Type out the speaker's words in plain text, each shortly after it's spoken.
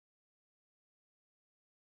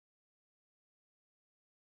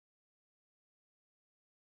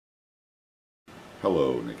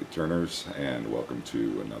Hello, Naked Turners, and welcome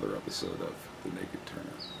to another episode of The Naked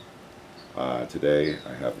Turner. Today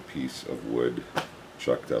I have a piece of wood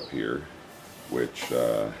chucked up here, which,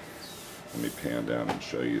 let me pan down and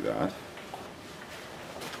show you that.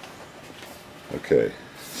 Okay,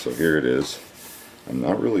 so here it is. I'm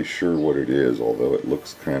not really sure what it is, although it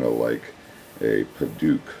looks kind of like a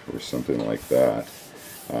paduk or something like that.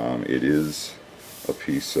 It is a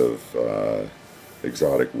piece of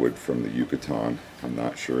exotic wood from the Yucatan. I'm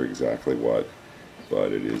not sure exactly what,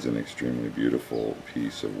 but it is an extremely beautiful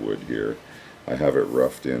piece of wood here. I have it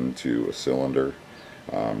roughed into a cylinder.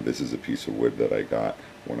 This is a piece of wood that I got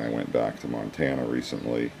when I went back to Montana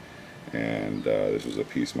recently, and this was a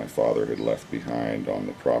piece my father had left behind on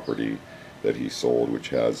the property that he sold, which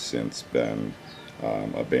has since been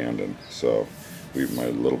abandoned. So my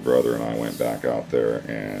little brother and I went back out there,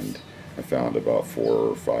 and I found about 4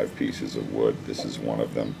 or 5 pieces of wood. This is one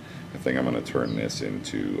of them. I think I'm going to turn this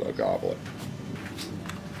into a goblet.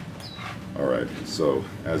 Alright, so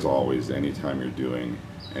as always, anytime you're doing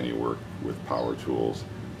any work with power tools,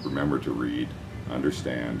 remember to read,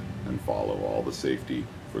 understand, and follow all the safety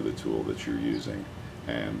for the tool that you're using.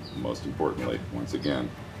 And most importantly, once again,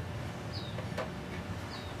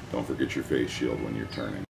 don't forget your face shield when you're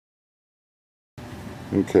turning.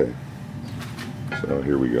 Okay, so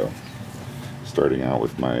here we go. Starting out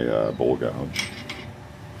with my bowl gouge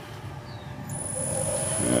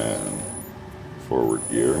and forward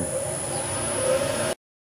gear.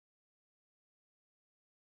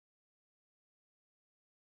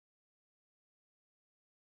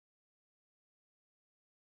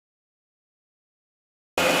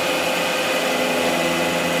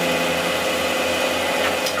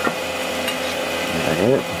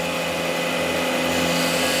 Alright.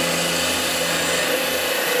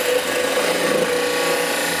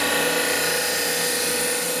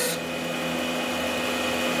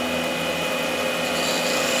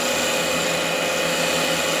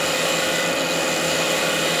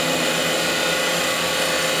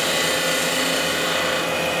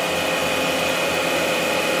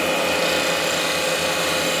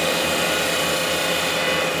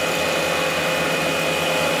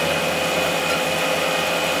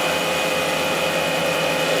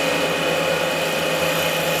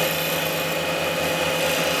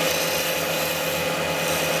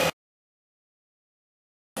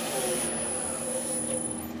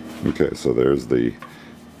 Okay, so there's the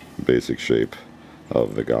basic shape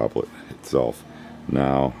of the goblet itself.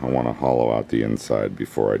 Now I want to hollow out the inside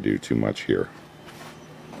before I do too much here.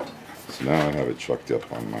 So now I have it chucked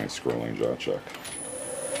up on my scrolling jaw chuck,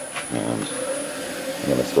 and I'm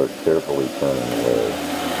going to start carefully turning away.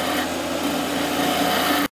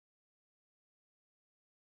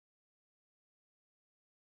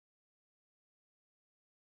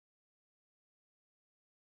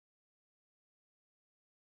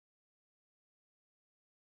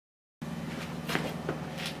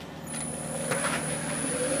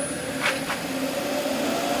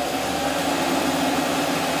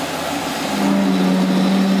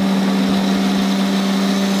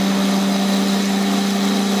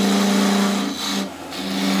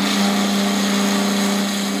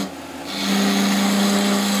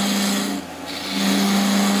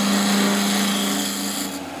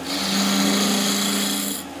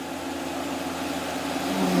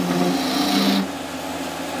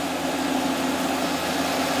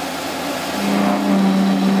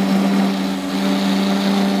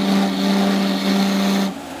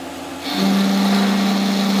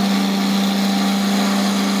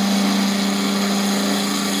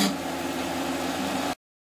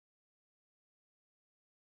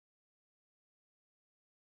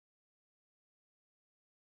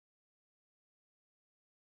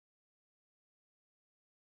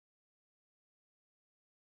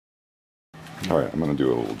 Alright, I'm going to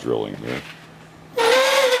do a little drilling here.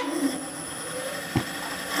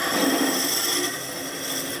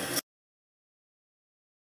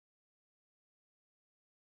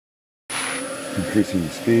 Increasing the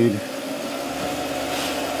speed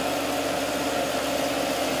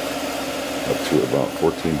up to about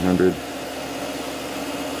 1400.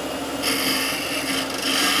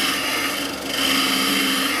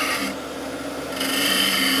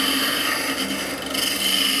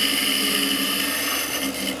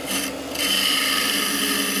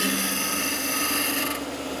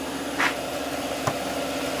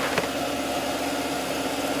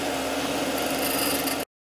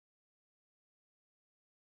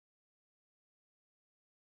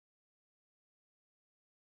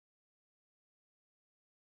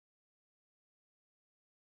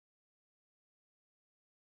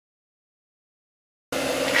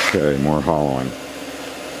 Okay, more hollowing.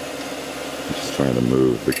 trying to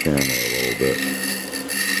move the camera a little bit.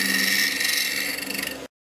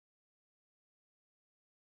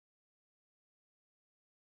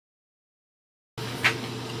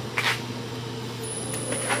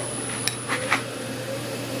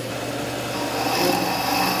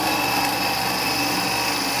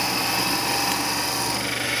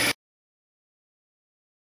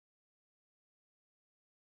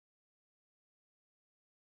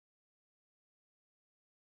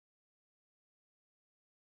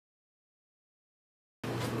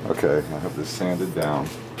 Okay, I have this sanded down.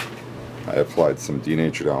 I applied some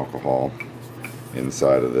denatured alcohol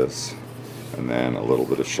inside of this, and then a little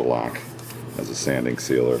bit of shellac as a sanding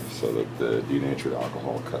sealer so that the denatured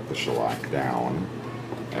alcohol cut the shellac down.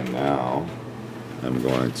 And now I'm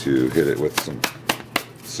going to hit it with some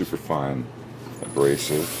super fine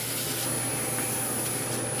abrasive.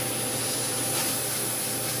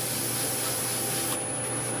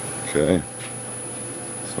 Okay,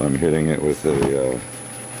 so I'm hitting it with a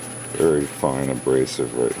very fine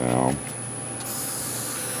abrasive right now,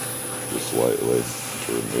 just lightly,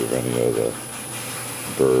 to remove any of the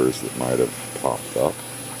burrs that might have popped up.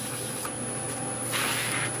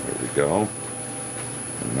 There we go.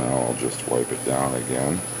 And now I'll just wipe it down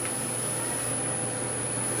again.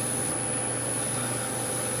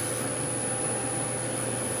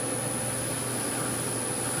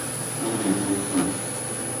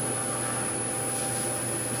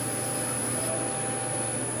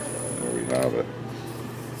 There we have it.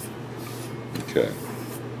 Okay.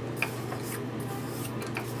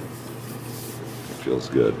 It feels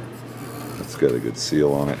good. It's got a good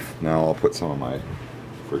seal on it. Now I'll put some of my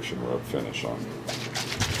friction rub finish on.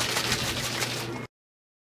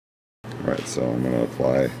 Alright, so I'm going to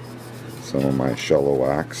apply some of my Shello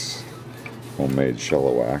Wax, homemade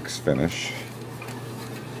Shello Wax finish.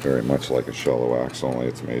 Very much like a Shello Wax, only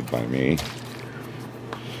it's made by me.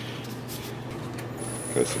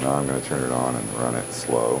 Okay, so now I'm going to turn it on and run it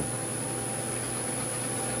slow.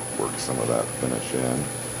 Work some of that finish in.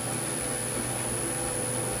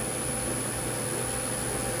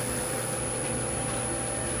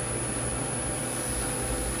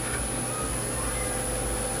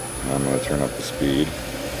 Now I'm going to turn up the speed.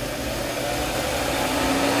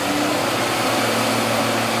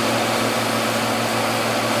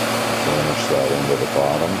 Finish that into the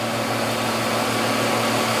bottom.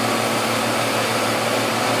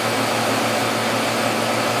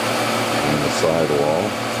 And the sidewall.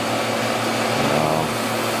 Now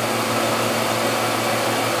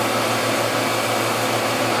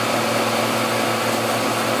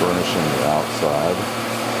furnishing the outside.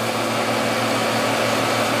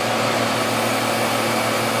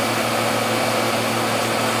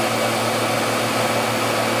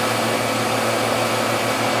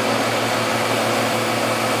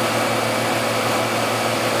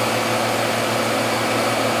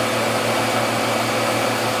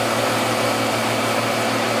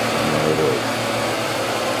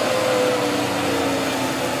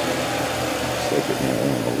 Like it might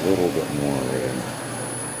want a little bit more right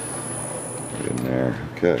in there.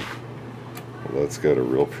 Okay, well, that's got a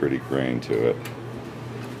real pretty grain to it.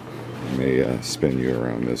 Let me spin you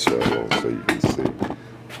around this way so you can see a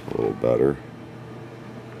little better.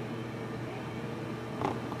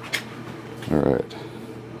 All right.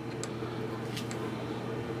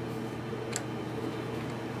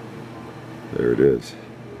 There it is.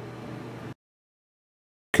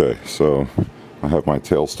 Okay, so I have my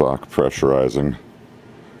tailstock pressurizing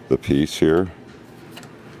the piece here,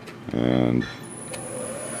 and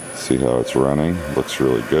see how it's running. Looks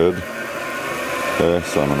really good. Okay,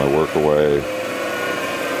 so I'm going to work away,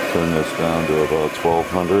 turn this down to about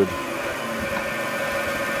 1200,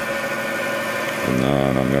 and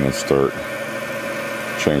then I'm going to start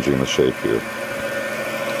changing the shape here.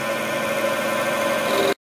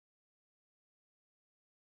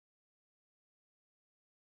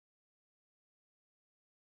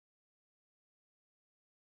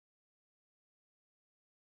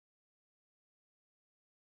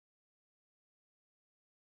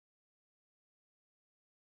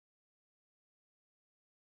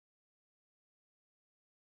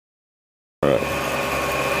 Alright,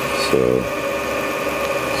 so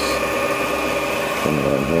come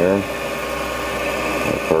down here,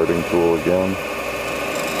 my parting tool again.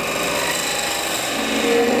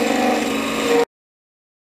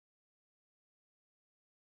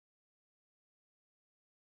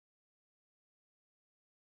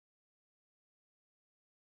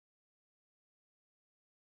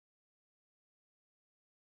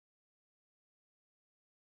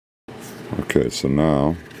 Okay, so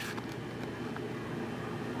now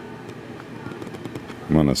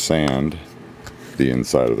I'm going to sand the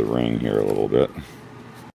inside of the ring here a little bit.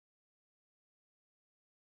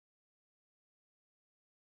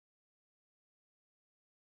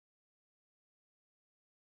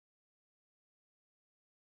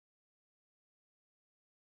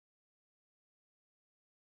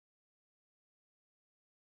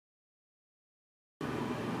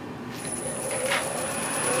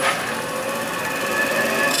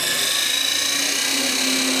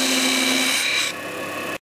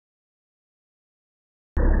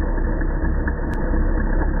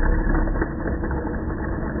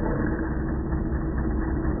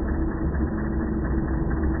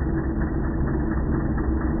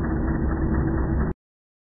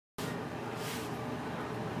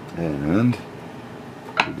 And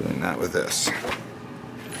we're doing that with this.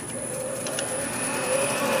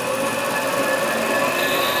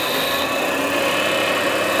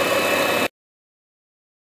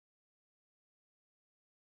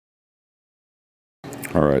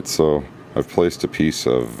 Alright, so I've placed a piece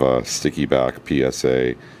of sticky back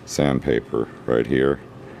PSA sandpaper right here,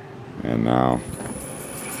 and now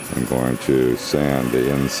I'm going to sand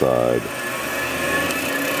the inside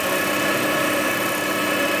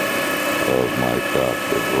of my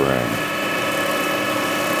captive ring.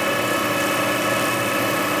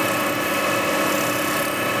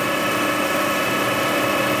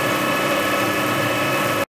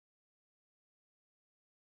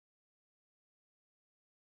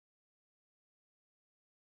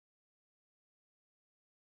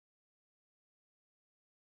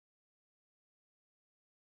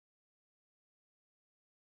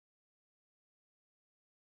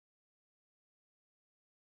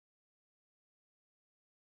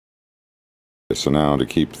 So now, to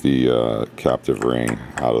keep the captive ring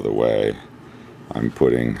out of the way, I'm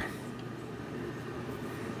putting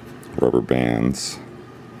rubber bands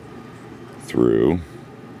through,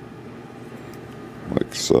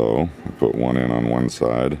 like so. I put one in on one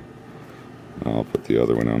side, and I'll put the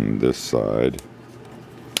other one on this side,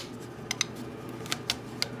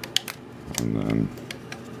 and then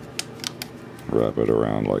wrap it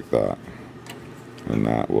around like that. And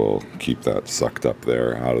that will keep that sucked up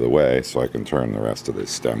there out of the way, so I can turn the rest of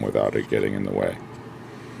this stem without it getting in the way.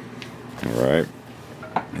 Alright,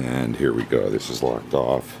 and here we go. This is locked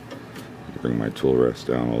off. Bring my tool rest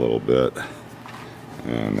down a little bit,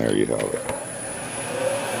 and there you have it.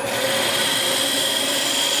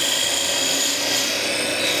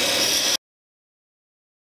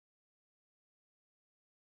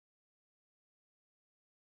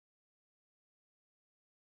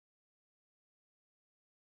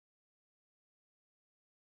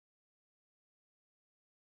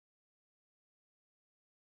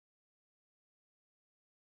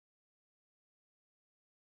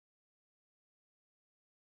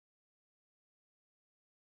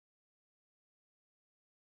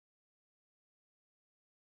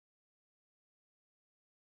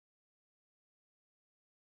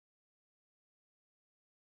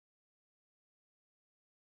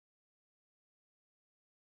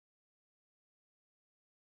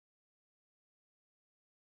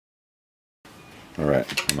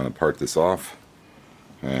 Alright, I'm going to part this off,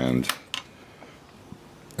 and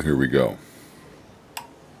here we go.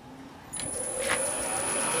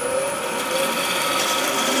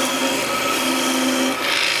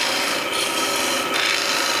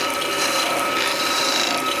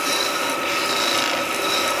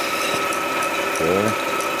 Okay,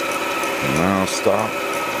 and now stop.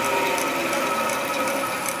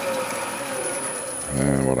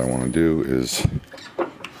 And what I want to do is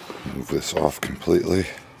move this off completely.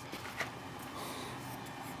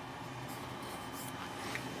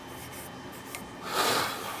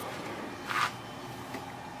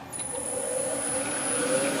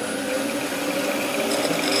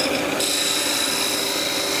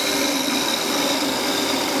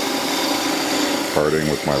 Parting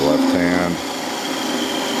with my left hand,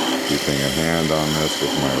 keeping a hand on this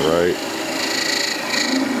with my right,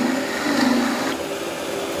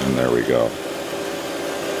 and there we go.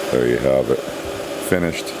 There you have it.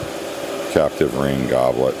 Finished captive ring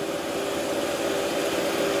goblet.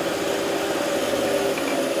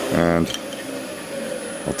 And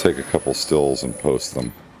I'll take a couple stills and post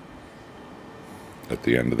them at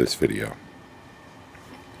the end of this video.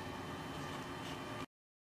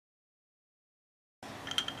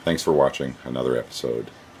 Thanks for watching another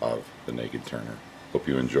episode of The Naked Turner. Hope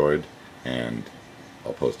you enjoyed, and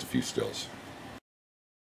I'll post a few stills.